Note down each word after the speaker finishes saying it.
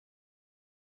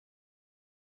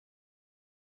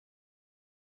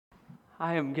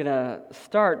I am going to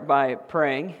start by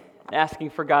praying,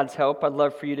 asking for God's help. I'd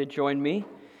love for you to join me.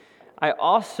 I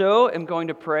also am going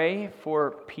to pray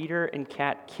for Peter and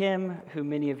Kat Kim, who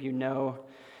many of you know.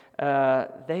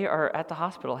 They are at the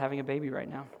hospital having a baby right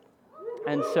now.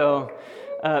 And so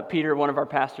Peter, one of our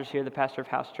pastors here, the pastor of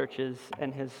House Churches,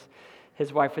 and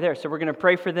his wife are there. So we're going to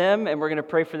pray for them, and we're going to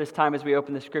pray for this time as we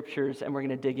open the scriptures, and we're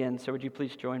going to dig in. So would you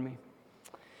please join me?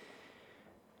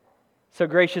 So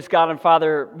gracious God and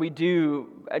Father, we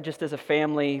do, just as a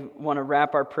family, want to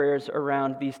wrap our prayers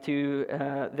around these two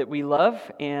that we love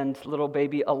and little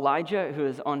baby Elijah, who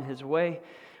is on his way.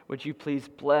 Would you please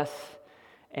bless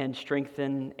and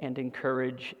strengthen and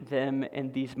encourage them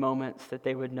in these moments, that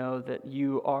they would know that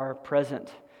you are present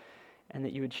and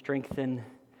that you would strengthen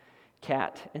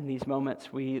Kat in these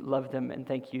moments. We love them and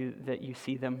thank you that you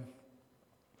see them.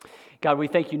 God, we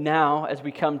thank you now as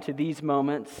we come to these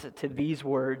moments, to these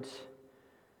words,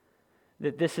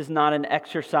 that this is not an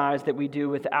exercise that we do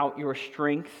without your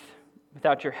strength,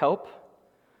 without your help.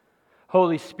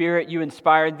 Holy Spirit, you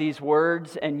inspired these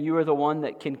words, and you are the one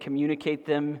that can communicate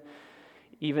them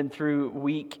even through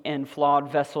weak and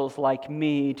flawed vessels like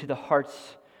me to the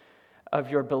hearts of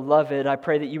your beloved. I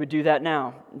pray that you would do that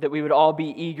now, that we would all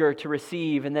be eager to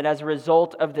receive, and that as a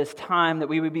result of this time, that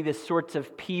we would be the sorts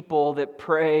of people that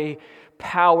pray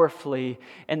powerfully,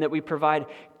 and that we provide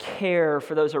care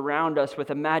for those around us with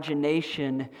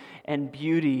imagination and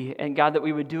beauty. And God, that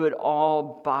we would do it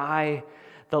all by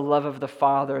the love of the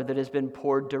Father that has been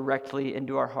poured directly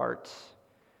into our hearts.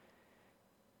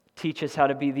 Teach us how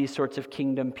to be these sorts of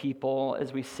kingdom people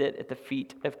as we sit at the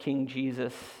feet of King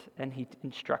Jesus and He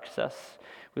instructs us.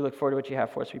 We look forward to what you have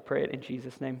for us. We pray it in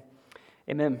Jesus' name.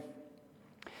 Amen.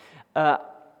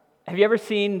 Have you ever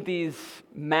seen these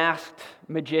masked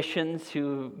magicians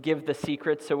who give the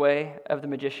secrets away of the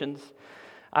magicians?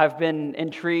 I've been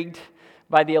intrigued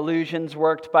by the illusions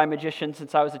worked by magicians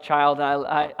since I was a child.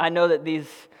 I know that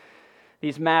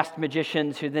these masked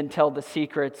magicians who then tell the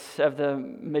secrets of the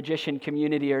magician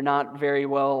community are not very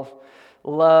well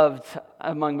loved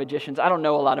among magicians. I don't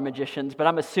know a lot of magicians, but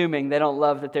I'm assuming they don't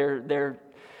love that their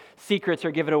secrets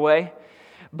are given away.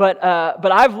 But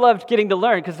I've loved getting to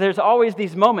learn, because there's always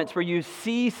these moments where you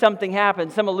see something happen,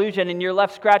 some illusion, and you're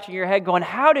left scratching your head going,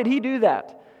 how did he do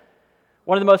that?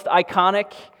 One of the most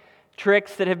iconic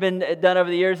tricks that have been done over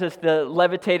the years is the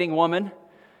levitating woman.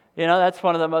 You know, that's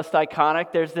one of the most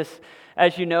iconic. There's this,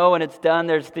 as you know, when it's done,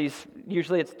 there's these,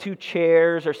 usually it's two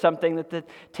chairs or something that the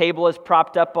table is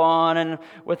propped up on, and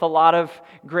with a lot of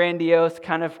grandiose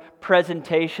kind of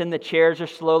presentation, the chairs are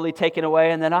slowly taken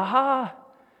away, and then, aha,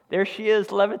 there she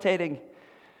is levitating.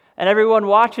 And everyone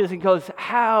watches and goes,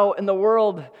 how in the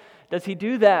world does he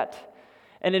do that?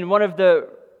 And in one of the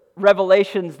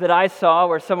revelations that I saw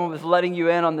where someone was letting you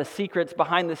in on the secrets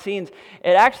behind the scenes,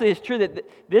 it actually is true that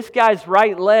this guy's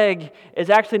right leg is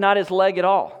actually not his leg at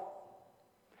all.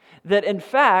 That in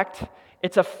fact,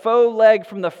 it's a faux leg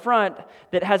from the front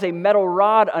that has a metal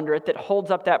rod under it that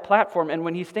holds up that platform. And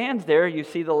when he stands there, you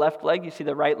see the left leg, you see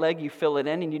the right leg, you fill it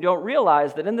in, and you don't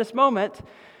realize that in this moment,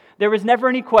 there was never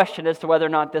any question as to whether or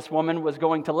not this woman was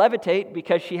going to levitate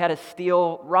because she had a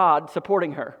steel rod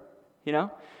supporting her, you know?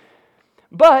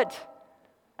 But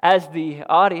as the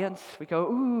audience, we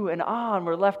go, ooh, and ah, and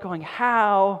we're left going,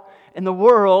 how in the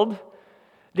world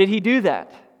did he do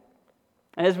that?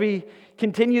 And as we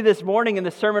continue this morning in the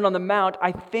Sermon on the Mount,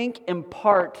 I think in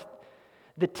part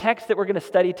the text that we're going to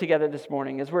study together this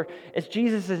morning, as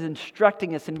Jesus is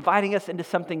instructing us, inviting us into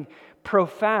something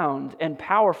profound and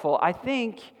powerful, I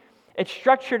think it's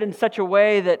structured in such a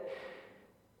way that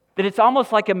it's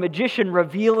almost like a magician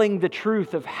revealing the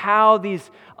truth of how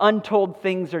these untold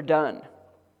things are done.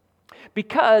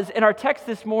 Because in our text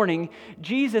this morning,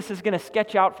 Jesus is going to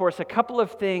sketch out for us a couple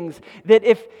of things that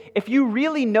if you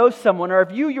really know someone, or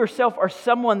if you yourself are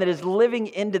someone that is living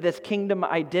into this kingdom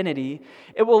identity,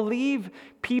 it will leave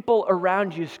people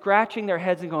around you scratching their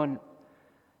heads and going,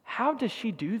 how does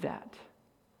she do that?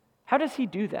 How does he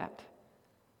do that?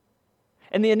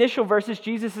 In the initial verses,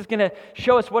 Jesus is going to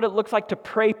show us what it looks like to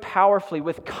pray powerfully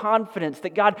with confidence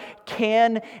that God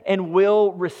can and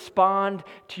will respond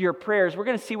to your prayers. We're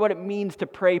going to see what it means to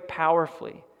pray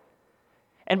powerfully.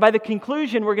 And by the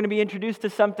conclusion, we're going to be introduced to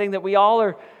something that we all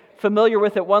are familiar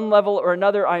with at one level or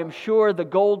another, I am sure, the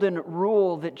golden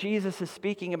rule that Jesus is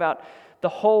speaking about, the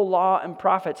whole law and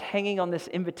prophets hanging on this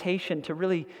invitation to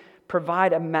really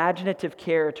provide imaginative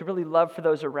care, to really love for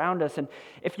those around us. And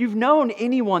if you've known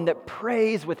anyone that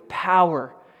prays with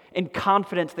power and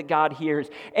confidence that God hears,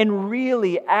 and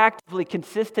really actively,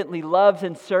 consistently loves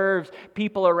and serves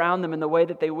people around them in the way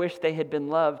that they wish they had been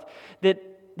loved,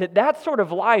 that sort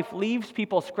of life leaves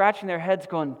people scratching their heads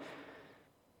going,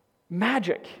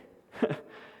 Magic.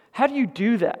 How do you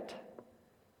do that?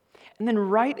 And then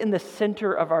right in the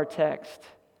center of our text,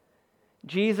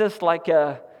 Jesus, like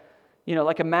a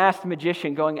masked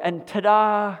magician going, and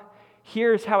ta-da,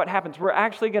 here's how it happens. We're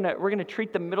going to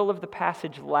treat the middle of the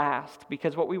passage last,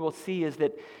 because what we will see is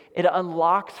that it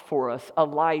unlocks for us a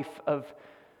life of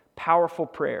powerful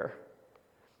prayer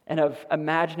and of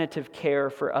imaginative care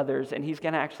for others. And he's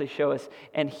going to actually show us,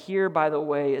 and here, by the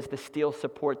way, is the steel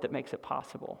support that makes it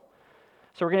possible.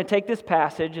 So we're going to take this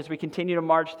passage as we continue to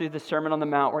march through the Sermon on the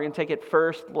Mount. We're going to take it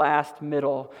first, last,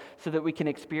 middle, so that we can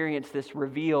experience this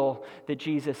reveal that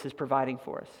Jesus is providing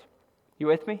for us. You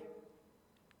with me?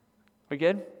 We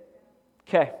good?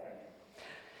 Okay.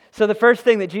 So the first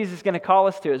thing that Jesus is going to call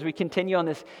us to as we continue on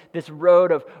this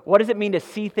road of what does it mean to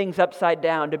see things upside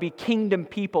down, to be kingdom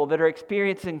people that are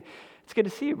experiencing, it's good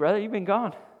to see you, brother. You've been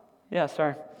gone. Yeah,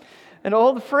 sorry. An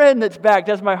old friend that's back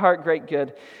does my heart great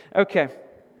good. Okay.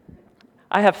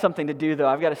 I have something to do, though.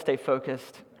 I've got to stay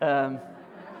focused. The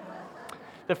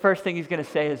first thing he's going to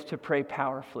say is to pray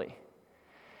powerfully.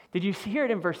 Did you hear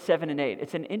it in verse 7 and 8?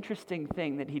 It's an interesting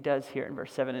thing that he does here in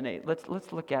verse 7 and 8.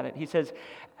 Let's look at it. He says,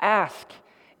 ask,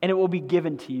 and it will be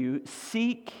given to you.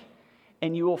 Seek,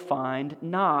 and you will find.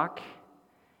 Knock,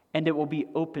 and it will be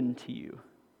open to you.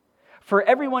 For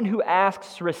everyone who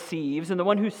asks receives, and the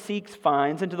one who seeks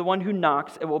finds, and to the one who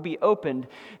knocks it will be opened.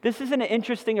 This is an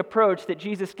interesting approach that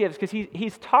Jesus gives, because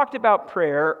he's talked about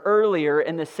prayer earlier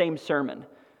in the same sermon.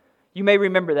 You may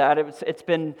remember that. It's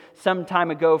been some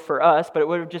time ago for us, but it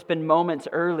would have just been moments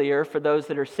earlier for those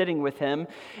that are sitting with him.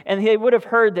 And they would have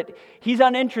heard that he's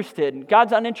uninterested.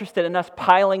 God's uninterested in us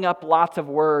piling up lots of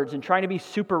words and trying to be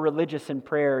super religious in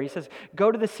prayer. He says,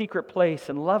 go to the secret place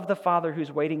and love the Father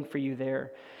who's waiting for you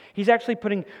there. He's actually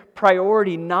putting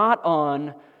priority not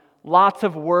on lots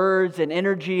of words and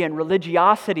energy and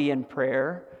religiosity in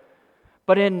prayer,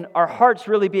 but in our hearts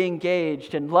really being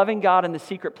engaged and loving God in the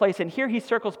secret place. And here he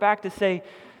circles back to say,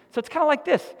 so it's kind of like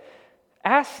this: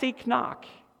 ask, seek, knock.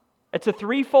 It's a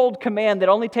threefold command that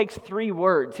only takes 3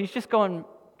 words. He's just going,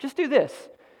 just do this.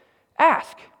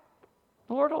 Ask,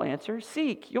 the Lord will answer.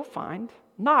 Seek, you'll find.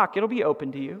 Knock, it'll be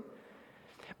open to you.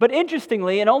 But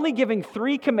interestingly, in only giving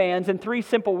 3 commands and 3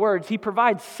 simple words, he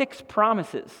provides 6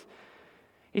 promises.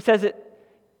 He says that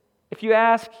if you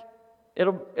ask,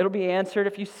 it'll be answered.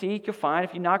 If you seek, you'll find.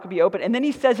 If you knock, it'll be open. And then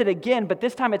he says it again, but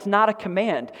this time it's not a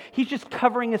command. He's just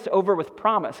covering us over with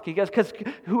promise. He goes, because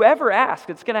whoever asks,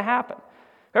 it's going to happen.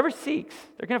 Whoever seeks,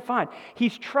 they're going to find.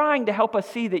 He's trying to help us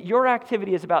see that your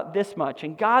activity is about this much,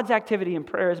 and God's activity in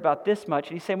prayer is about this much.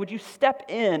 And he's saying, would you step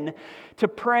in to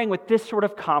praying with this sort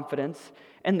of confidence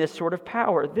and this sort of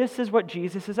power? This is what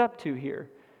Jesus is up to here.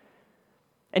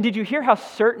 And did you hear how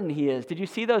certain he is? Did you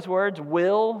see those words?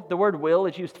 Will, the word will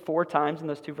is used 4 times in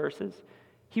those 2 verses.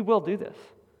 He will do this.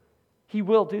 He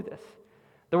will do this.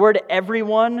 The word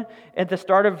everyone at the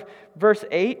start of verse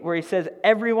 8, where he says,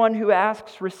 everyone who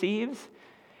asks receives.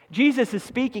 Jesus is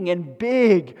speaking in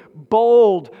big,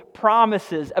 bold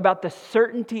promises about the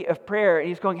certainty of prayer. And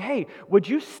he's going, hey, would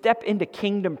you step into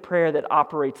kingdom prayer that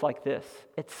operates like this?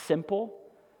 It's simple,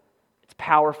 it's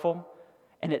powerful,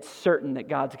 and it's certain that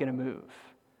God's going to move.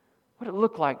 What does it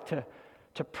look like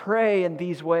to pray in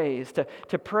these ways,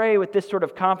 to pray with this sort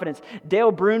of confidence?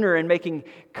 Dale Bruner, in making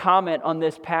comment on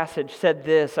this passage, said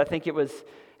this. I think it was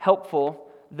helpful,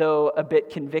 though a bit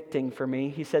convicting for me.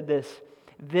 He said this: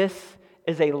 this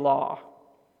is a law.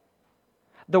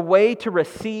 The way to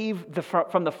receive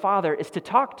from the Father is to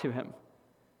talk to him.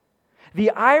 The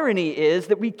irony is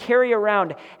that we carry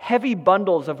around heavy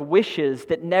bundles of wishes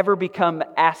that never become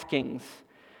askings.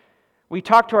 We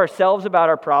talk to ourselves about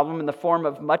our problem in the form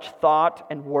of much thought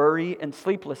and worry and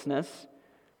sleeplessness.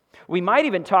 We might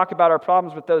even talk about our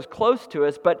problems with those close to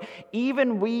us, but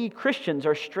even we Christians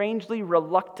are strangely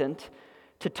reluctant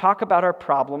to talk about our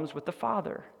problems with the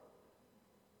Father.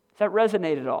 Does that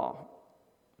resonate at all?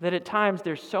 That at times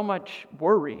there's so much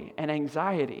worry and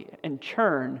anxiety and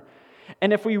churn.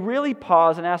 And if we really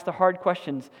pause and ask the hard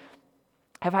questions,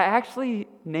 have I actually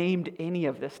named any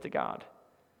of this to God?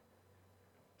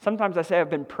 Sometimes I say I've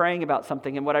been praying about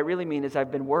something, and what I really mean is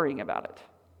I've been worrying about it.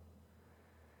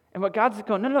 And what God's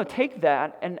going, no, take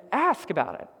that and ask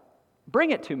about it.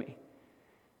 Bring it to me.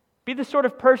 Be the sort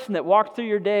of person that walks through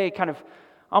your day kind of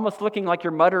almost looking like you're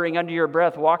muttering under your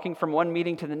breath, walking from one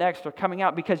meeting to the next or coming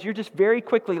out, because you're just very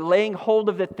quickly laying hold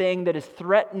of the thing that is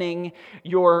threatening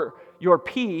your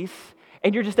peace,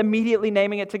 and you're just immediately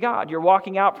naming it to God. You're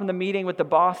walking out from the meeting with the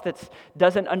boss that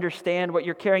doesn't understand what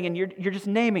you're carrying, and you're just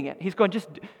naming it. He's going, it's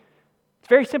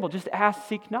very simple, just ask,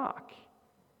 seek, knock.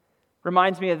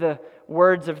 Reminds me of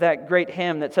words of that great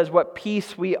hymn that says, "What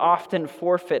peace we often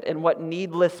forfeit and what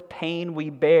needless pain we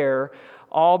bear,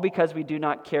 all because we do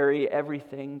not carry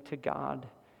everything to God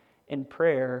in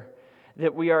prayer."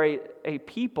 That we are a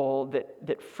people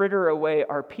that fritter away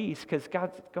our peace because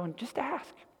God's going, just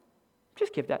ask.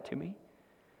 Just give that to me.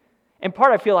 In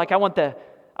part, I feel like I want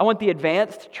the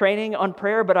advanced training on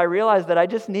prayer, but I realize that I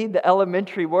just need the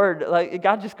elementary word. Like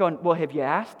God's just going, well, have you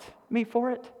asked me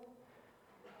for it?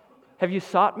 Have you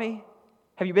sought me?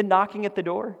 Have you been knocking at the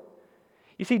door?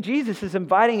 You see, Jesus is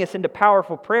inviting us into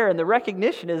powerful prayer, and the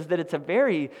recognition is that it's a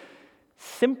very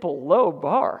simple, low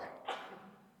bar.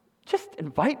 Just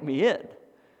invite me in.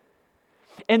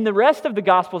 In the rest of the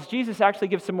Gospels, Jesus actually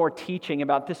gives some more teaching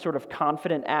about this sort of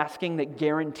confident asking that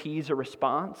guarantees a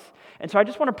response. And so I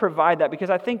just want to provide that because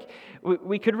I think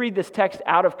we could read this text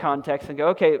out of context and go,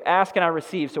 okay, ask and I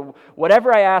receive. So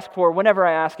whatever I ask for, whenever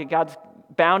I ask it, God's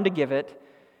bound to give it.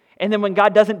 And then when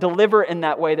God doesn't deliver in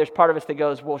that way, there's part of us that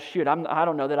goes, well, shoot, I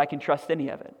don't know that I can trust any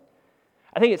of it.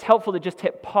 I think it's helpful to just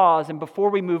hit pause, and before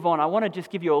we move on, I want to just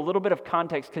give you a little bit of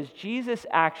context because Jesus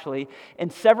actually, in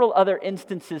several other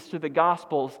instances through the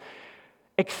Gospels,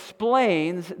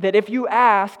 explains that if you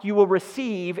ask, you will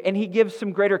receive, and he gives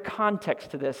some greater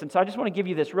context to this. And so I just want to give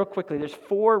you this real quickly. There's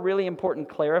 4 really important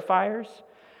clarifiers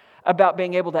about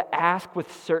being able to ask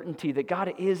with certainty that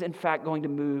God is, in fact, going to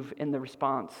move in the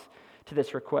response to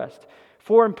this request.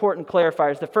 4 important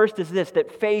clarifiers. The first is this,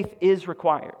 that faith is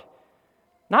required.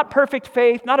 Not perfect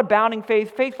faith, not abounding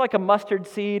faith, faith like a mustard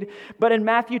seed. But in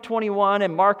Matthew 21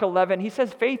 and Mark 11, he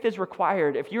says faith is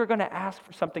required. If you're going to ask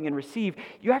for something and receive,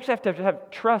 you actually have to have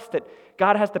trust that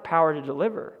God has the power to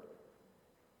deliver.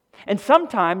 And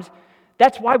sometimes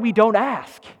that's why we don't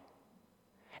ask.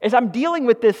 Is I'm dealing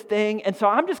with this thing, and so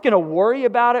I'm just going to worry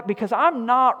about it because I'm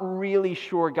not really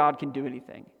sure God can do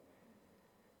anything.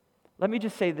 Let me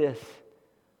just say this.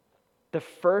 The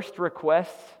first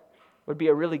request would be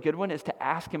a really good one is to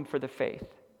ask him for the faith.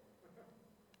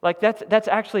 Like that's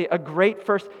actually a great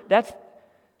first, God,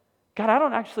 I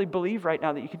don't actually believe right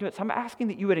now that you can do it. So I'm asking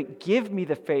that you would give me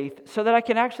the faith so that I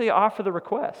can actually offer the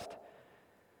request.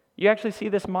 You actually see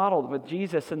this modeled with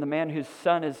Jesus and the man whose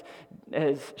son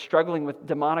is struggling with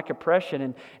demonic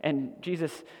oppression. And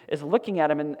Jesus is looking at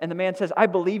him and the man says, I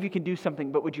believe you can do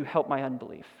something, but would you help my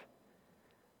unbelief?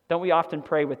 Don't we often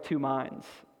pray with 2 minds?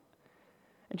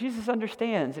 And Jesus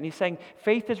understands, and he's saying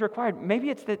faith is required. Maybe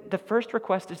it's that the first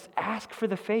request is ask for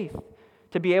the faith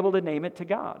to be able to name it to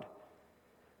God.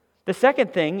 The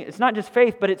second thing, it's not just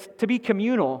faith, but it's to be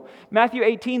communal. Matthew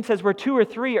 18 says where 2 or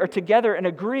 3 are together and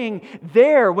agreeing,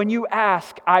 there when you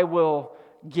ask, I will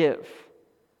give.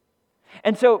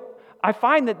 And so I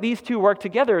find that these 2 work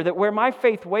together, that where my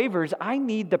faith wavers, I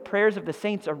need the prayers of the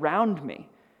saints around me.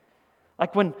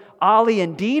 Like when Ollie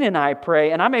and Dean and I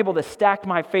pray, and I'm able to stack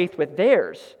my faith with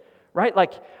theirs, right?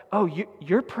 Like, oh,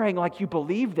 you're praying like you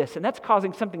believe this, and that's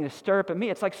causing something to stir up in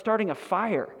me. It's like starting a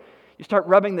fire. You start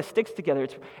rubbing the sticks together.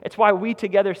 It's why we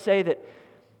together say that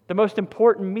the most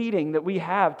important meeting that we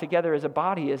have together as a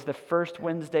body is the first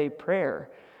Wednesday prayer.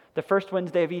 The first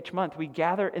Wednesday of each month, we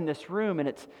gather in this room, and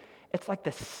it's like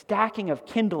the stacking of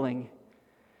kindling.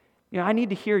 You know, I need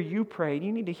to hear you pray, and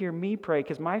you need to hear me pray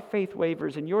because my faith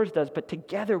wavers and yours does, but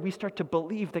together we start to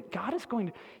believe that God is going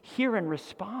to hear and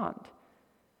respond.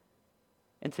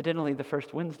 Incidentally, the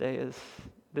first Wednesday is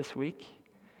this week.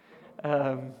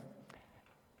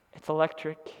 It's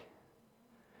electric.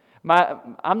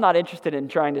 I'm not interested in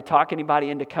trying to talk anybody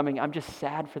into coming. I'm just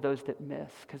sad for those that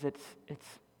miss because it's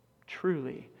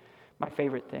truly my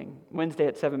favorite thing. Wednesday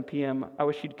at 7 p.m., I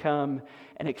wish you'd come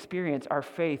and experience our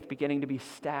faith beginning to be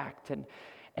stacked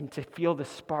and to feel the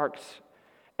sparks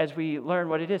as we learn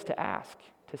what it is to ask,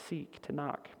 to seek, to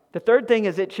knock. The third thing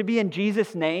is it should be in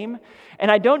Jesus' name.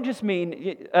 And I don't just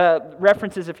mean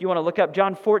references if you want to look up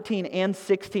John 14 and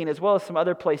 16, as well as some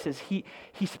other places. He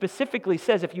specifically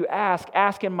says, if you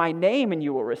ask in my name and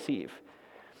you will receive.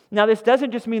 Now, this doesn't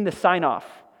just mean the sign off.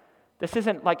 This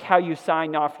isn't like how you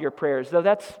sign off your prayers, though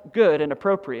that's good and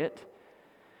appropriate.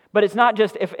 But it's not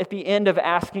just if at the end of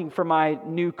asking for my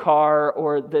new car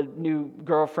or the new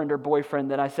girlfriend or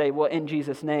boyfriend that I say, well, in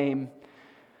Jesus' name.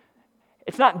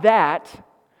 It's not that,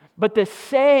 but the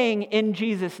saying in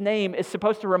Jesus' name is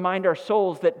supposed to remind our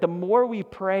souls that the more we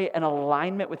pray in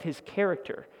alignment with his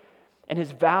character and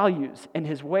his values and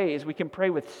his ways, we can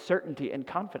pray with certainty and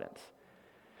confidence.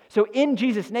 So in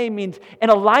Jesus' name means in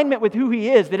alignment with who he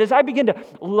is, that as I begin to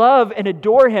love and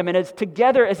adore him, and as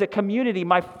together as a community,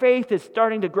 my faith is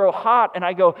starting to grow hot, and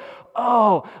I go,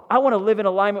 oh, I want to live in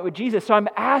alignment with Jesus. So I'm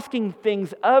asking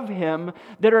things of him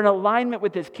that are in alignment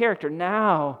with his character.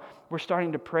 Now we're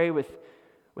starting to pray with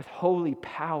holy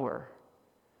power.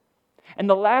 And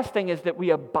the last thing is that we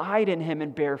abide in him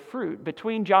and bear fruit.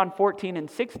 Between John 14 and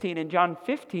 16 and John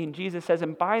 15, Jesus says,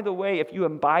 and by the way, if you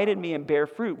abide in me and bear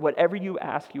fruit, whatever you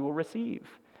ask, you will receive.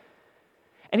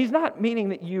 And he's not meaning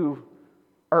that you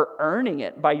are earning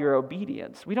it by your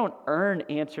obedience. We don't earn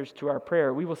answers to our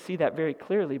prayer. We will see that very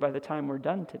clearly by the time we're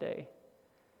done today.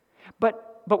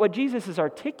 But what Jesus is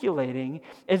articulating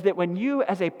is that when you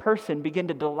as a person begin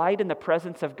to delight in the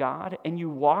presence of God and you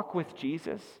walk with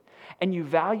Jesus and you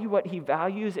value what he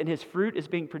values and his fruit is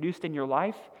being produced in your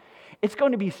life, it's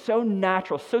going to be so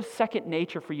natural, so second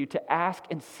nature for you to ask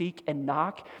and seek and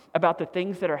knock about the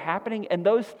things that are happening. And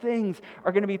those things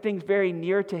are going to be things very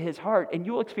near to his heart, and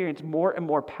you will experience more and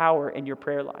more power in your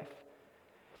prayer life.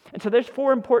 And so there's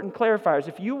 4 important clarifiers.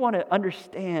 If you want to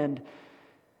understand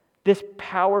this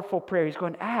powerful prayer, he's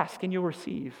going, ask and you'll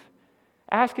receive.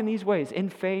 Ask in these ways, in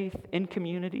faith, in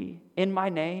community, in my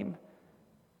name,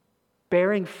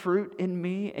 bearing fruit in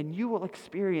me, and you will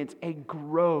experience a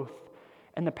growth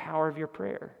and the power of your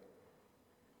prayer.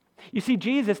 You see,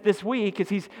 Jesus this week, as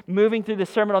he's moving through the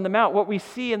Sermon on the Mount, what we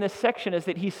see in this section is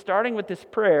that he's starting with this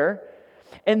prayer,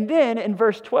 and then in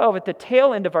verse 12, at the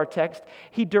tail end of our text,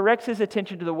 he directs his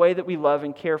attention to the way that we love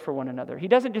and care for one another. He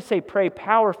doesn't just say pray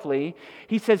powerfully,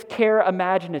 he says care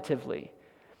imaginatively.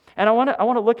 And I want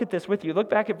to look at this with you. Look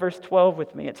back at verse 12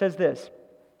 with me. It says this,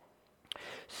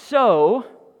 so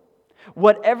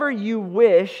whatever you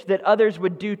wish that others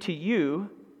would do to you,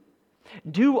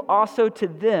 do also to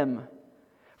them,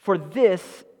 for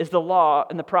this is the law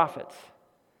and the prophets.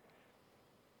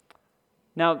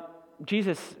 Now,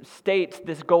 Jesus states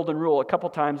this golden rule a couple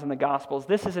times in the Gospels.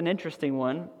 This is an interesting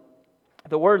one.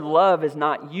 The word love is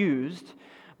not used.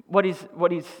 But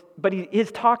he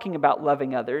is talking about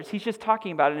loving others. He's just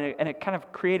talking about it in a kind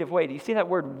of creative way. Do you see that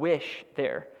word wish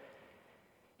there?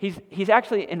 He's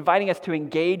actually inviting us to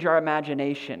engage our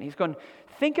imagination. He's going,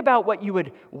 think about what you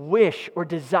would wish or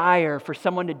desire for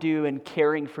someone to do in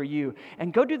caring for you,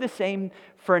 and go do the same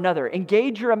for another.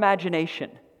 Engage your imagination.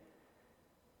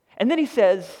 And then he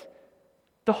says,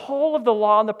 the whole of the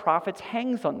law and the prophets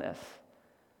hangs on this.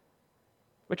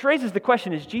 Which raises the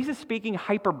question, is Jesus speaking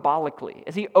hyperbolically?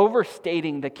 Is he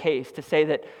overstating the case to say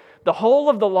that the whole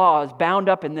of the law is bound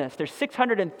up in this? There's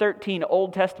 613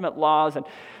 Old Testament laws, and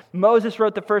Moses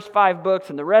wrote the first 5 books,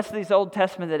 and the rest of these Old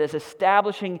Testament that is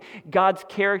establishing God's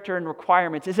character and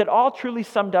requirements. Is it all truly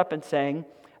summed up in saying,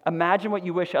 imagine what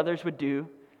you wish others would do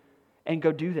and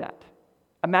go do that?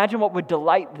 Imagine what would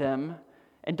delight them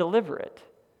and deliver it.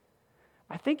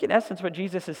 I think in essence what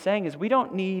Jesus is saying is we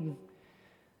don't need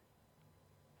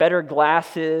better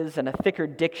glasses and a thicker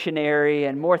dictionary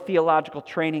and more theological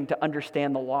training to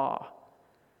understand the law.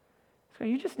 So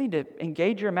you just need to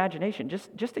engage your imagination.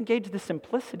 Just engage the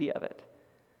simplicity of it.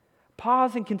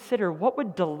 Pause and consider what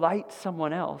would delight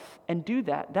someone else and do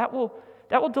that. That will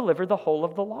deliver the whole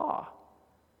of the law.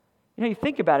 You know, you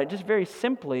think about it just very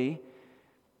simply.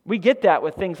 We get that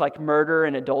with things like murder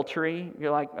and adultery.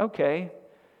 You're like, okay,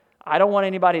 I don't want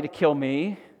anybody to kill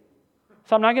me,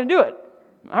 so I'm not going to do it.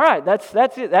 All right, that's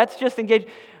it. That's just engage.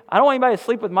 I don't want anybody to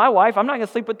sleep with my wife. I'm not going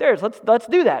to sleep with theirs. Let's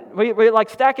do that. We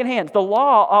like stacking hands. The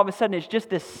law all of a sudden is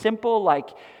just this simple, like,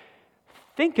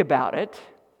 think about it.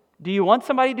 Do you want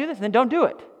somebody to do this? And then don't do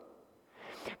it.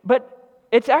 But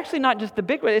it's actually not just the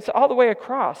big way. It's all the way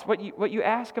across. What you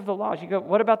ask of the laws. You go,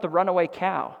 what about the runaway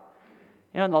cow?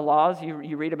 You know, in the laws,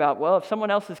 you read about, well, if someone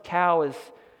else's cow is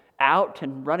out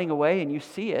and running away and you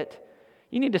see it,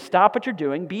 you need to stop what you're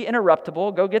doing, be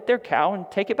interruptible, go get their cow and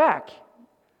take it back.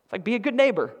 It's like, be a good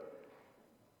neighbor.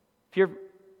 If your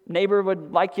neighbor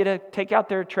would like you to take out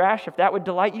their trash, if that would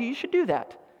delight you, you should do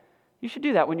that. You should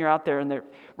do that when you're out there and they're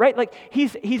right. Like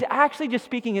he's actually just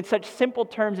speaking in such simple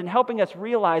terms and helping us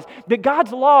realize that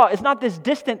God's law is not this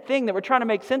distant thing that we're trying to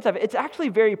make sense of. It's actually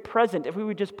very present if we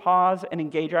would just pause and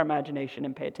engage our imagination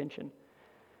and pay attention.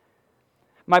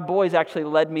 My boys actually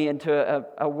led me into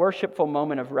a worshipful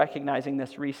moment of recognizing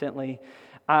this recently.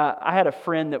 I had a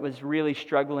friend that was really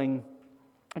struggling,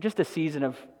 just a season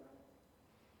of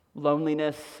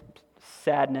loneliness,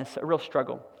 sadness, a real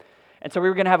struggle. And so we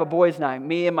were going to have a boys' night.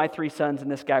 Me and my 3 sons and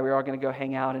this guy, we were all going to go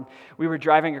hang out. And we were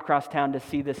driving across town to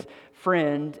see this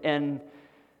friend. And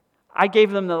I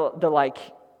gave them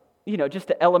just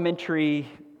the elementary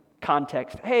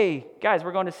context. Hey, guys,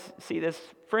 we're going to see this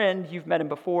friend. You've met him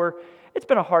before. It's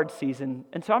been a hard season.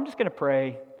 And so I'm just going to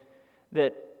pray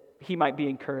that he might be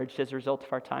encouraged as a result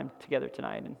of our time together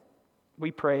tonight. And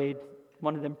we prayed.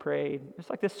 One of them prayed. It was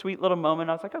like this sweet little moment.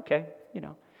 I was like, okay,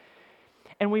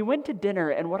 And we went to dinner,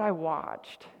 and what I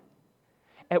watched,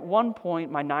 at one point,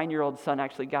 my 9-year-old son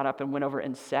actually got up and went over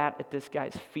and sat at this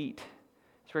guy's feet.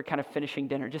 So we were kind of finishing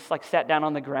dinner, just like sat down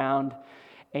on the ground.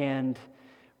 And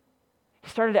he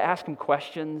started to ask him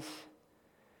questions.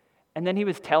 And then he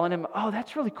was telling him, oh,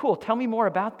 that's really cool. Tell me more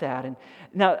about that. And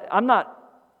now,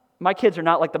 my kids are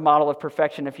not like the model of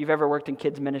perfection. If you've ever worked in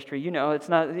kids ministry, it's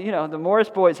not, the Morris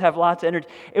boys have lots of energy.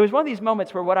 It was one of these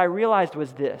moments where what I realized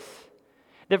was this,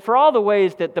 that for all the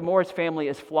ways that the Morris family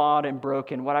is flawed and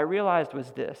broken, what I realized was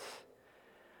this: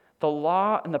 the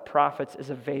law and the prophets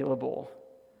is available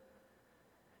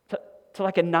to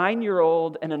like a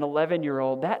 9-year-old and an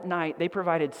 11-year-old. That night, they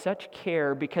provided such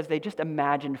care because they just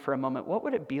imagined for a moment, what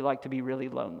would it be like to be really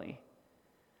lonely?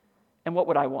 And what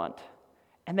would I want?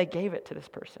 And they gave it to this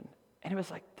person. And it was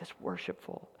like this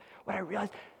worshipful. What I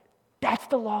realized, that's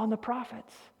the law and the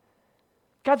prophets.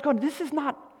 God's going, this is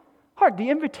not hard. The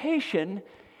invitation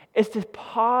is to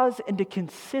pause and to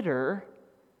consider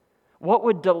what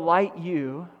would delight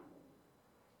you,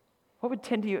 what would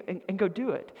tend to you, and go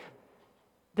do it.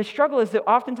 The struggle is that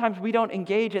oftentimes we don't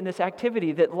engage in this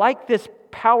activity that, like this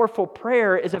powerful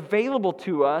prayer, is available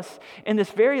to us in this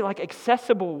very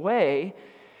accessible way,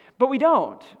 but we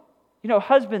don't.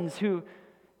 Husbands who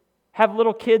have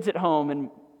little kids at home, and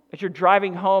as you're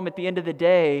driving home at the end of the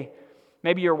day,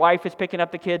 maybe your wife is picking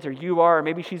up the kids, or you are, or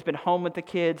maybe she's been home with the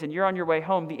kids, and you're on your way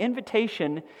home. The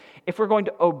invitation, if we're going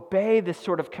to obey this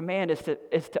sort of command, is to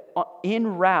en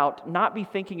route, not be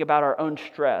thinking about our own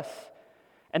stress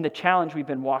and the challenge we've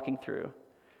been walking through,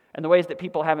 and the ways that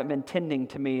people haven't been tending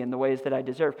to me in the ways that I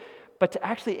deserve, but to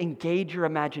actually engage your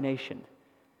imagination.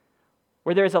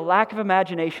 Where there's a lack of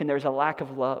imagination, there's a lack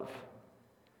of love.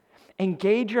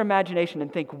 Engage your imagination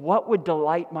and think, what would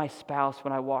delight my spouse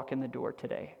when I walk in the door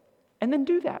today? And then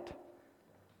do that.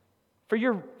 For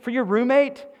your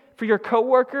roommate, for your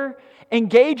coworker,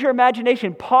 engage your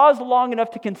imagination. Pause long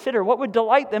enough to consider what would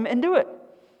delight them and do it.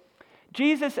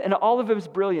 Jesus, in all of his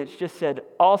brilliance, just said,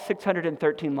 all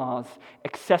 613 laws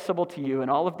accessible to you in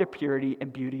all of their purity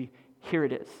and beauty, here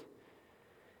it is.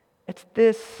 It's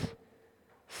this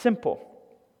simple.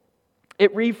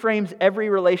 It reframes every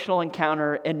relational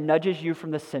encounter and nudges you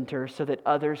from the center so that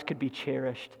others could be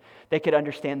cherished. They could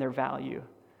understand their value.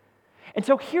 And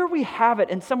so here we have it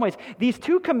in some ways. These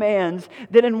two commands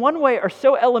that in one way are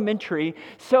so elementary,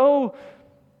 so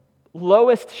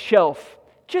lowest shelf.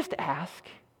 Just ask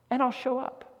and I'll show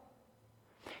up.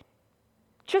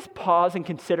 Just pause and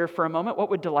consider for a moment what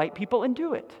would delight people and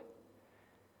do it.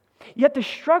 Yet the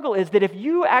struggle is that if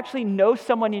you actually know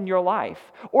someone in your life,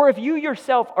 or if you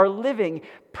yourself are living,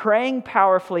 praying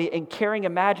powerfully and caring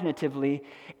imaginatively,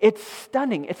 it's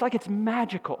stunning. It's like it's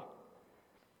magical.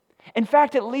 In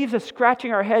fact, it leaves us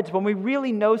scratching our heads when we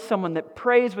really know someone that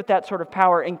prays with that sort of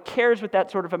power and cares with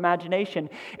that sort of imagination.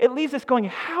 It leaves us going,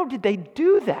 how did they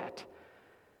do that?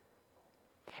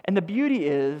 And the beauty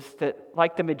is that,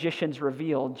 like the magicians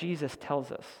revealed, Jesus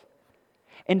tells us.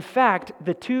 In fact,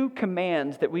 the two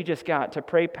commands that we just got to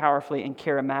pray powerfully and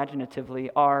care imaginatively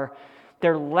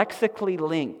they're lexically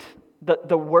linked.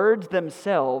 The words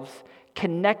themselves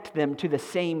connect them to the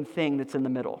same thing that's in the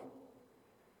middle.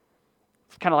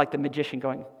 It's kind of like the magician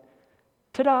going,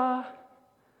 ta-da!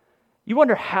 You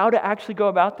wonder how to actually go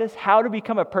about this? How to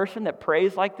become a person that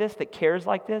prays like this, that cares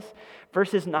like this?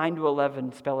 Verses 9 to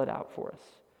 11 spell it out for us.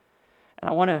 And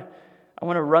I want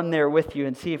to run there with you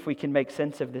and see if we can make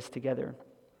sense of this together.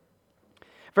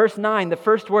 Verse 9, the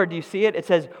first word, do you see it? It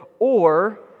says,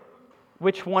 or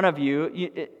which one of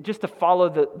you, just to follow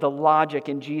the logic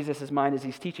in Jesus' mind as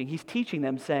he's teaching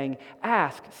them saying,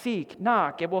 ask, seek,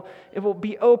 knock, it will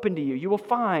be open to you, you will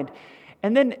find.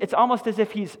 And then it's almost as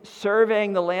if he's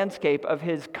surveying the landscape of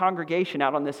his congregation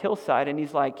out on this hillside, and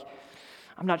he's like,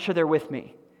 I'm not sure they're with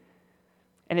me.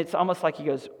 And it's almost like he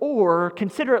goes, or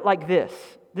consider it like this.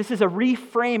 This is a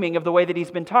reframing of the way that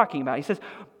he's been talking about. He says,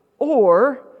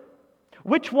 or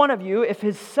which one of you, if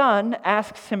his son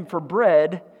asks him for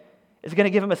bread, is going to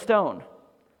give him a stone?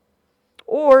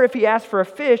 Or if he asks for a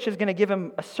fish, is going to give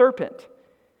him a serpent?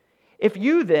 If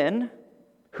you then,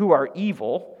 who are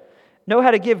evil, know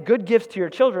how to give good gifts to your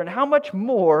children, how much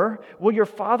more will your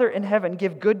Father in heaven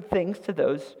give good things to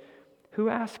those who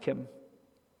ask him?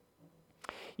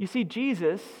 You see,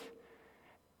 Jesus,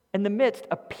 in the midst,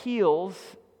 appeals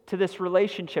to this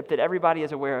relationship that everybody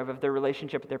is aware of their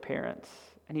relationship with their parents.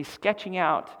 And he's sketching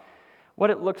out what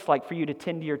it looks like for you to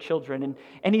tend to your children.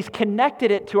 And he's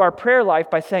connected it to our prayer life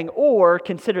by saying, or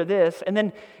consider this. And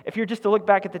then if you're just to look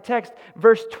back at the text,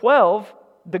 verse 12,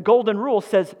 the golden rule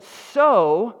says,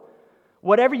 so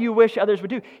whatever you wish others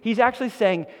would do. He's actually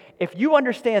saying, if you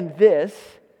understand this,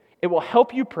 it will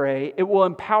help you pray. It will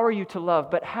empower you to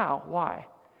love. But how? Why?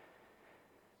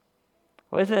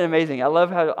 Well, isn't it amazing? I love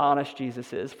how honest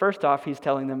Jesus is. First off, he's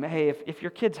telling them, hey, if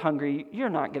your kid's hungry, you're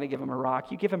not going to give him a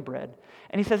rock. You give him bread.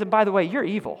 And he says, and by the way, you're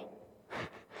evil.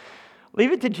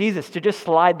 Leave it to Jesus to just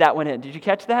slide that one in. Did you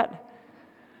catch that?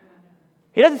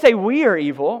 He doesn't say we are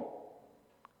evil,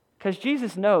 because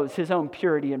Jesus knows his own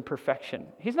purity and perfection.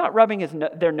 He's not rubbing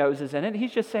their noses in it.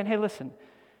 He's just saying, hey, listen,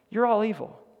 you're all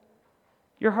evil.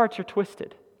 Your hearts are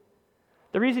twisted.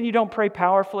 The reason you don't pray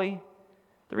powerfully,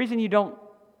 the reason you don't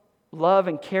love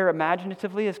and care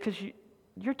imaginatively is because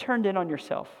you're turned in on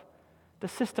yourself. The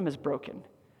system is broken.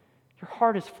 Your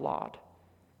heart is flawed.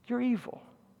 You're evil.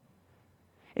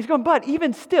 He's going, but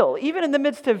even still, even in the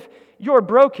midst of your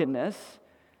brokenness,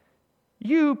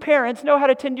 you parents know how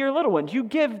to tend to your little ones. You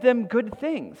give them good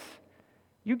things.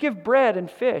 You give bread and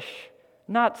fish,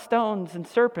 not stones and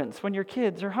serpents. When your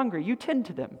kids are hungry, you tend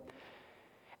to them.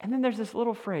 And then there's this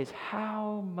little phrase,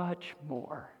 how much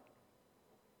more?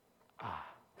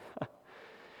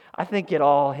 I think it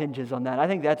all hinges on that. I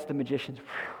think that's the magician's.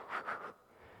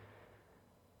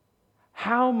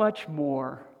 How much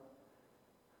more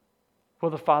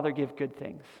will the Father give good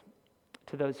things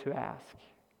to those who ask?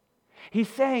 He's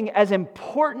saying as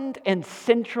important and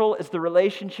central as the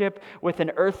relationship with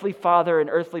an earthly father and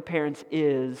earthly parents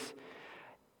is,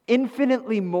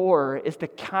 infinitely more is the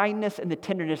kindness and the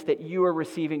tenderness that you are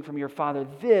receiving from your Father.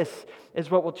 This is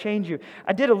what will change you.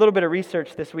 I did a little bit of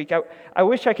research this week. I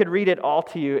wish I could read it all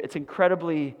to you. It's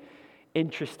incredibly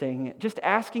interesting. Just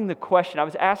asking the question, I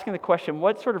was asking the question,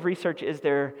 what sort of research is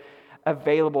there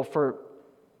available for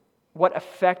what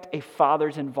effect a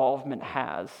father's involvement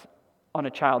has on a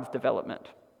child's development?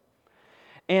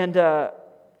 And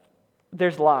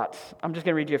there's lots. I'm just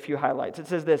going to read you a few highlights. It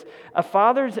says this: a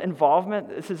father's involvement,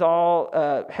 this is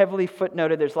all heavily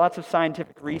footnoted. There's lots of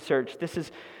scientific research. This has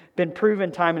been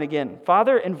proven time and again.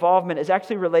 Father involvement is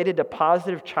actually related to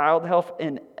positive child health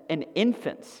in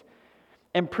infants,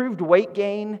 improved weight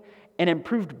gain, and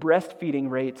improved breastfeeding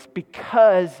rates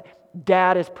because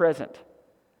dad is present.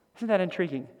 Isn't that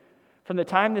intriguing? From the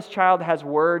time this child has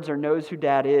words or knows who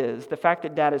dad is, the fact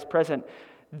that dad is present,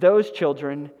 those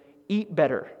children eat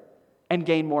better and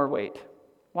gain more weight.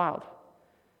 Wild.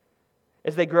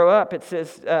 As they grow up, it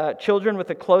says children with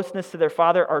a closeness to their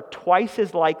father are twice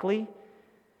as likely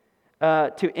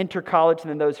to enter college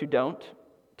than those who don't,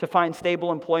 to find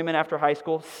stable employment after high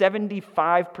school,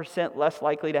 75% less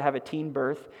likely to have a teen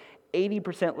birth,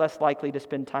 80% less likely to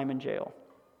spend time in jail.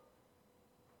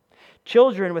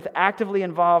 Children with actively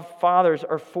involved fathers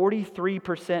are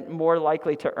 43% more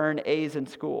likely to earn A's in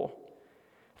school,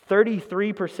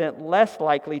 33% less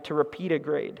likely to repeat a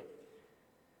grade.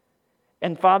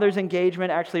 And father's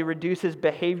engagement actually reduces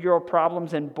behavioral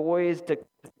problems in boys,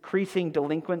 decreasing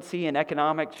delinquency and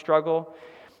economic struggle,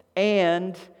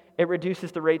 and it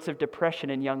reduces the rates of depression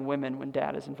in young women when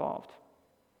dad is involved.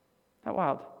 Not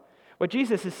wild. What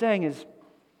Jesus is saying is,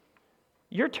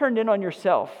 you're turned in on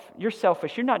yourself. You're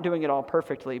selfish. You're not doing it all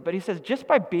perfectly. But he says, just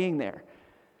by being there,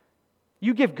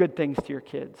 you give good things to your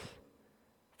kids.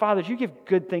 Fathers, you give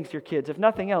good things to your kids. If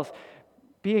nothing else,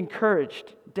 be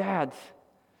encouraged. Dads,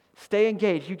 stay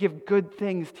engaged. You give good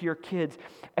things to your kids.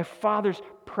 A father's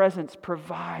presence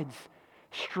provides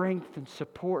strength and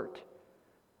support,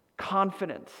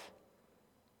 confidence.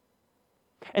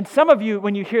 And some of you,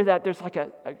 when you hear that, there's like a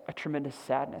tremendous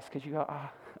sadness because you go,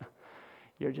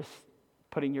 you're just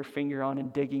putting your finger on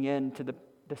and digging into the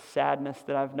sadness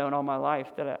that I've known all my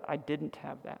life, that I didn't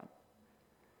have that.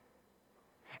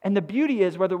 And the beauty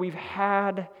is, whether we've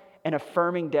had an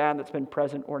affirming dad that's been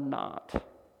present or not,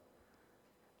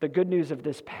 the good news of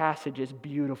this passage is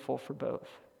beautiful for both.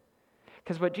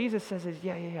 Because what Jesus says is,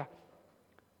 yeah.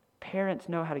 Parents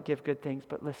know how to give good things,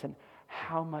 but listen,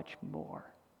 how much more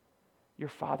your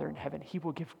Father in heaven, He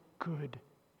will give good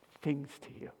things to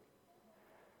you.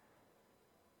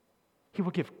 He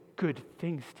will give good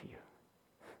things to you.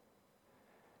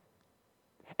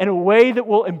 In a way that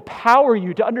will empower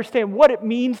you to understand what it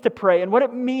means to pray and what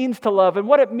it means to love and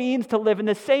what it means to live in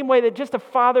the same way that just a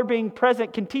father being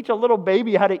present can teach a little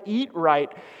baby how to eat right.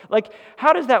 Like,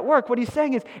 how does that work? What he's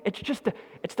saying is,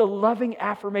 it's the loving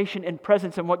affirmation and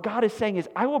presence. And what God is saying is,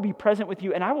 I will be present with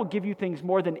you and I will give you things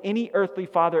more than any earthly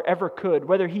father ever could.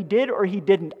 Whether he did or he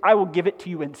didn't, I will give it to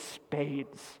you in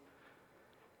spades.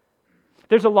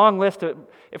 There's a long list.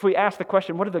 If we ask the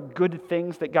question, what are the good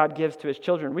things that God gives to His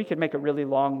children? We could make a really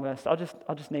long list. I'll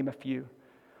just name a few.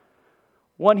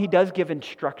 One, He does give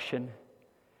instruction.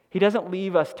 He doesn't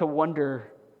leave us to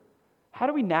wonder, how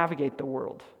do we navigate the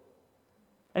world?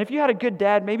 And if you had a good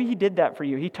dad, maybe he did that for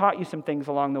you. He taught you some things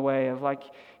along the way of like,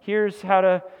 here's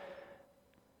how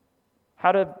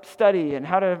how to study and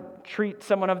how to treat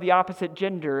someone of the opposite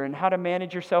gender and how to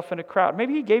manage yourself in a crowd.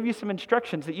 Maybe he gave you some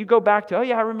instructions that you go back to, oh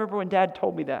yeah, I remember when Dad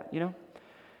told me that, And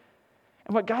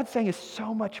what God's saying is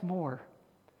so much more.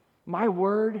 My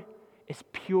word is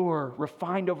pure,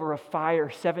 refined over a fire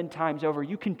 7 times over.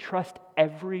 You can trust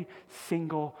every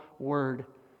single word.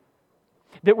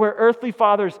 That where earthly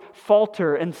fathers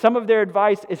falter and some of their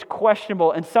advice is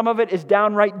questionable and some of it is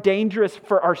downright dangerous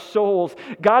for our souls,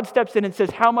 God steps in and says,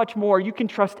 how much more? You can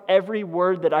trust every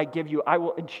word that I give you. I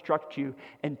will instruct you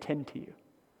and tend to you.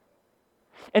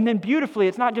 And then beautifully,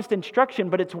 it's not just instruction,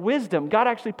 but it's wisdom. God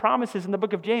actually promises in the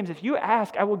book of James, if you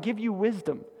ask, I will give you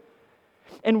wisdom.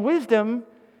 And wisdom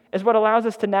is what allows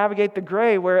us to navigate the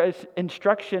gray, whereas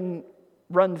instruction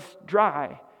runs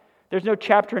dry. There's no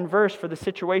chapter and verse for the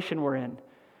situation we're in.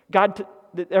 Dad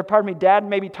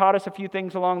maybe taught us a few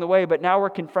things along the way, but now we're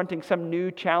confronting some new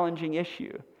challenging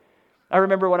issue. I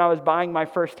remember when I was buying my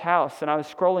first house and I was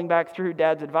scrolling back through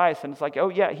Dad's advice and it's like, oh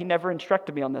yeah, he never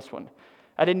instructed me on this one.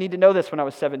 I didn't need to know this when I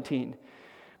was 17.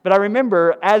 But I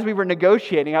remember as we were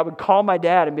negotiating, I would call my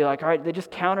dad and be like, all right, they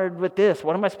just countered with this.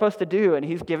 What am I supposed to do? And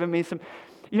he's giving me some,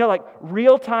 like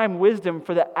real-time wisdom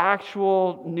for the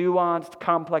actual nuanced,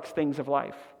 complex things of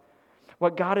life.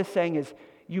 What God is saying is,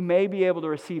 you may be able to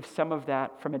receive some of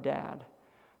that from a dad.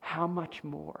 How much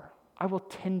more? I will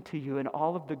tend to you in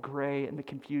all of the gray and the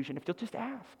confusion if you'll just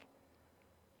ask.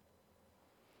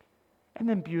 And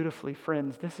then beautifully,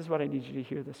 friends, this is what I need you to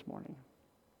hear this morning.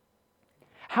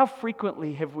 How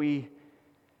frequently have we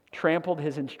trampled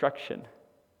his instruction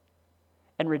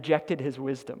and rejected his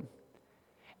wisdom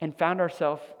and found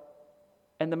ourselves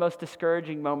in the most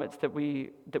discouraging moments that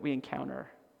we encounter?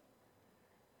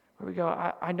 Where we go,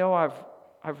 I know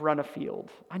I've run afield.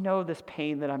 I know this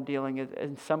pain that I'm dealing is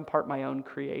in some part my own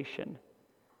creation.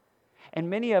 And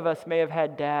many of us may have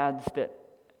had dads that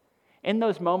in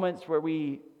those moments where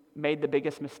we made the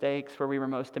biggest mistakes, where we were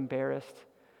most embarrassed,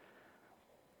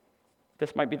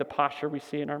 this might be the posture we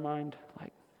see in our mind.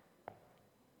 Like,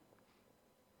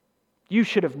 you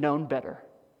should have known better.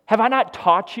 Have I not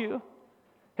taught you?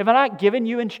 Have I not given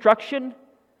you instruction?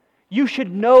 You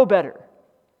should know better.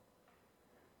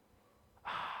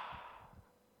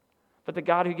 But the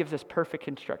God who gives us perfect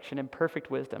instruction and perfect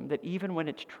wisdom, that even when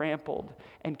it's trampled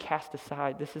and cast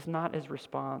aside, this is not his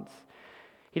response.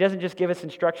 He doesn't just give us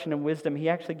instruction and wisdom, he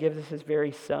actually gives us his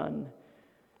very son.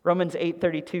 Romans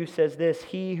 8:32 says this,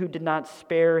 he who did not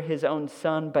spare his own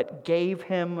son, but gave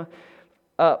him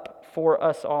up for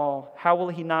us all, how will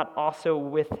he not also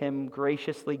with him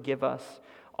graciously give us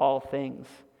all things?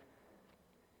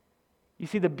 You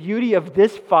see, the beauty of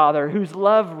this Father, whose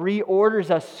love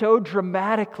reorders us so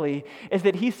dramatically, is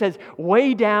that he says,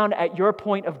 way down at your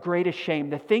point of greatest shame,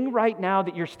 the thing right now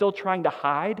that you're still trying to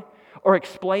hide or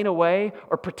explain away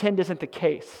or pretend isn't the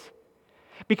case.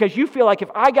 Because you feel like if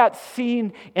I got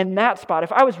seen in that spot,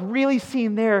 if I was really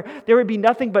seen there would be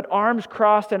nothing but arms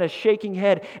crossed and a shaking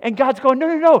head. And God's going,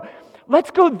 no,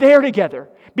 let's go there together.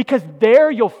 Because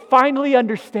there you'll finally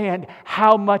understand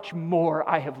how much more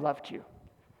I have loved you.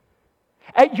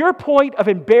 At your point of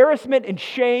embarrassment and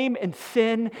shame and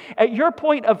sin, at your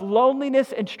point of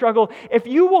loneliness and struggle, if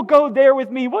you will go there with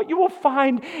me, what you will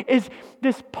find is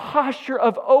this posture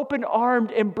of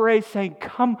open-armed embrace saying,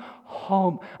 come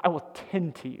home, I will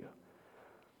tend to you.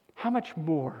 How much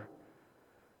more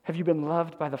have you been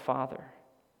loved by the Father?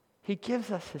 He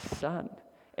gives us his Son,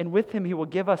 and with him he will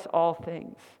give us all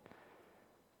things.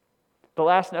 The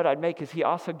last note I'd make is he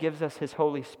also gives us his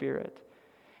Holy Spirit.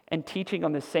 And teaching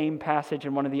on the same passage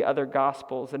in one of the other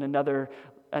Gospels and another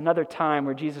time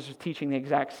where Jesus was teaching the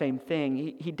exact same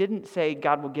thing, he didn't say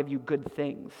God will give you good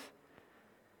things.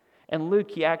 In Luke,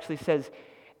 he actually says,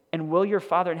 and will your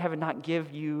Father in heaven not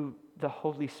give you the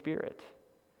Holy Spirit?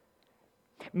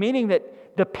 Meaning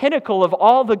that the pinnacle of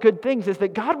all the good things is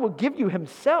that God will give you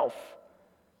himself.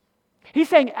 He's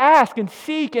saying ask and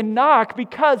seek and knock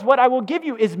because what I will give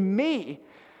you is me.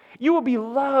 You will be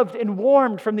loved and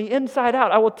warmed from the inside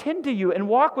out. I will tend to you and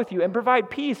walk with you and provide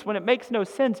peace when it makes no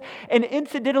sense. And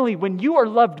incidentally, when you are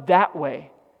loved that way,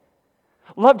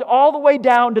 loved all the way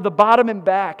down to the bottom and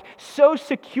back, so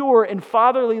secure in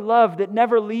fatherly love that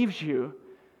never leaves you,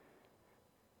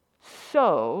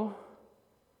 so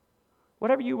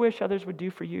whatever you wish others would do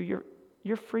for you,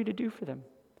 you're free to do for them.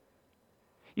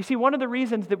 You see, one of the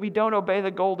reasons that we don't obey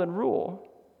the golden rule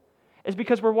is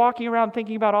because we're walking around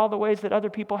thinking about all the ways that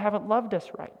other people haven't loved us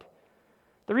right.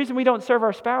 The reason we don't serve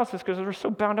our spouse is because we're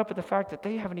so bound up with the fact that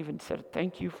they haven't even said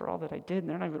thank you for all that I did, and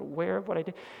they're not even aware of what I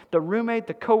did. The roommate,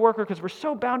 the coworker, because we're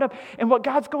so bound up. And what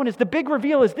God's going is, the big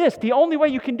reveal is this. The only way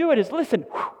you can do it is, listen,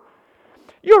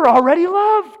 you're already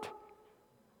loved.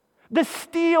 The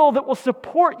steel that will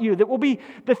support you, that will be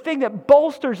the thing that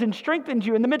bolsters and strengthens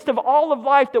you in the midst of all of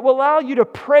life, that will allow you to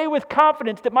pray with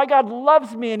confidence that my God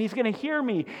loves me and He's going to hear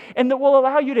me, and that will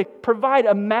allow you to provide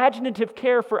imaginative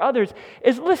care for others,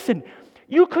 is listen,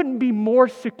 you couldn't be more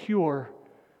secure.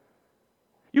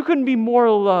 You couldn't be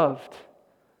more loved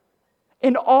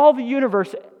in all the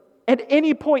universe at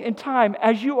any point in time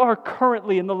as you are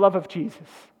currently in the love of Jesus.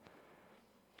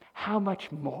 How much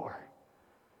more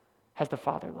has the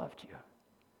Father loved you?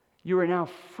 You are now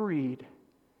freed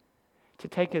to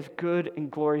take His good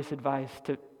and glorious advice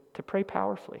to pray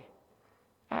powerfully.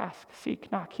 Ask,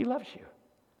 seek, knock. He loves you.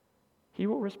 He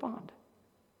will respond.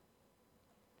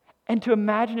 And to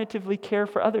imaginatively care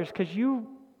for others, because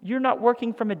you're not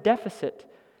working from a deficit.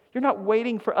 You're not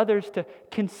waiting for others to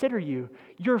consider you.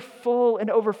 You're full and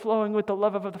overflowing with the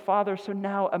love of the Father, so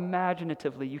now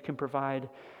imaginatively you can provide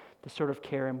the sort of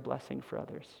care and blessing for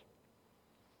others.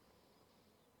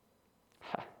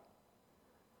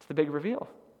 It's the big reveal.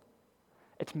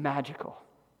 It's magical.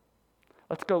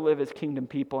 Let's go live as kingdom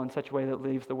people in such a way that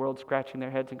leaves the world scratching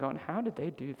their heads and going, how did they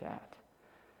do that?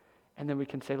 And then we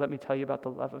can say, let me tell you about the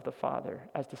love of the Father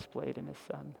as displayed in His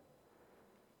Son.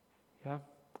 Yeah?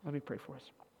 Let me pray for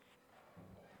us.